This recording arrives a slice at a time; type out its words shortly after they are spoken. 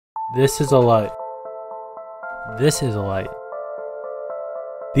This is a light. This is a light.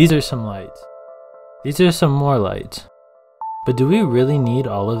 These are some lights. These are some more lights. But do we really need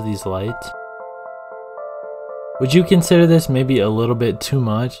all of these lights? Would you consider this maybe a little bit too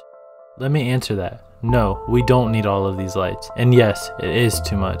much? Let me answer that. No, we don't need all of these lights. And yes, it is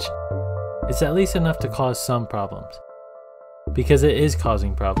too much. It's at least enough to cause some problems. Because it is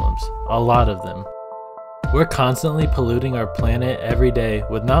causing problems. A lot of them. We're constantly polluting our planet every day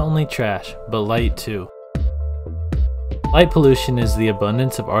with not only trash, but light too. Light pollution is the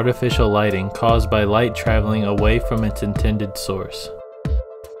abundance of artificial lighting caused by light traveling away from its intended source.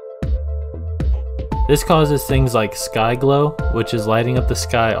 This causes things like sky glow, which is lighting up the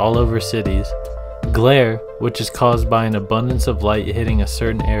sky all over cities, glare, which is caused by an abundance of light hitting a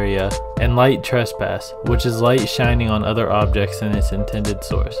certain area, and light trespass, which is light shining on other objects than its intended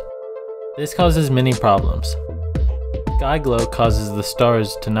source. This causes many problems. Sky glow causes the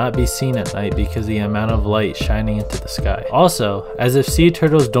stars to not be seen at night because of the amount of light shining into the sky. Also, as if sea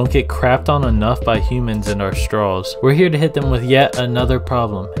turtles don't get crapped on enough by humans and our straws, we're here to hit them with yet another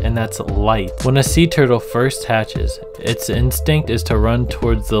problem, and that's light. When a sea turtle first hatches, its instinct is to run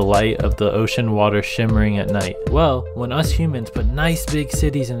towards the light of the ocean water shimmering at night. Well, when us humans put nice big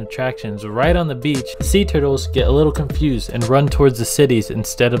cities and attractions right on the beach, sea turtles get a little confused and run towards the cities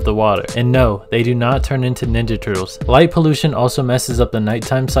instead of the water. And no, they do not turn into Ninja Turtles. Light pollution also messes up the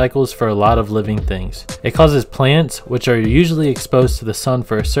nighttime cycles for a lot of living things. It causes plants, which are usually exposed to the sun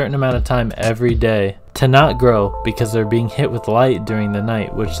for a certain amount of time every day, to not grow because they're being hit with light during the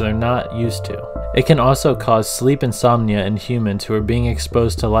night, which they're not used to. It can also cause sleep insomnia in humans who are being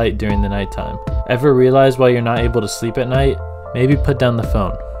exposed to light during the nighttime. Ever realize why you're not able to sleep at night? Maybe put down the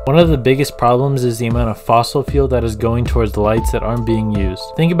phone. One of the biggest problems is the amount of fossil fuel that is going towards the lights that aren't being used.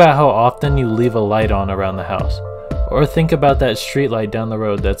 Think about how often you leave a light on around the house. Or think about that street light down the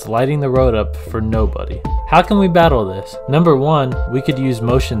road that's lighting the road up for nobody. How can we battle this? Number one, we could use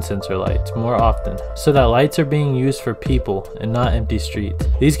motion sensor lights more often, so that lights are being used for people and not empty streets.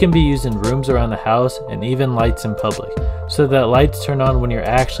 These can be used in rooms around the house and even lights in public, so that lights turn on when you're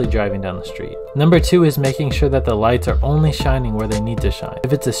actually driving down the street. Number two is making sure that the lights are only shining where they need to shine.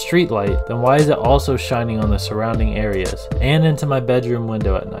 If it's a street light, then why is it also shining on the surrounding areas and into my bedroom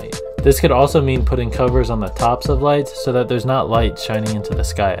window at night? This could also mean putting covers on the tops of lights so that there's not light shining into the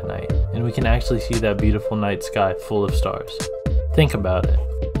sky at night, and we can actually see that beautiful night sky full of stars. Think about it.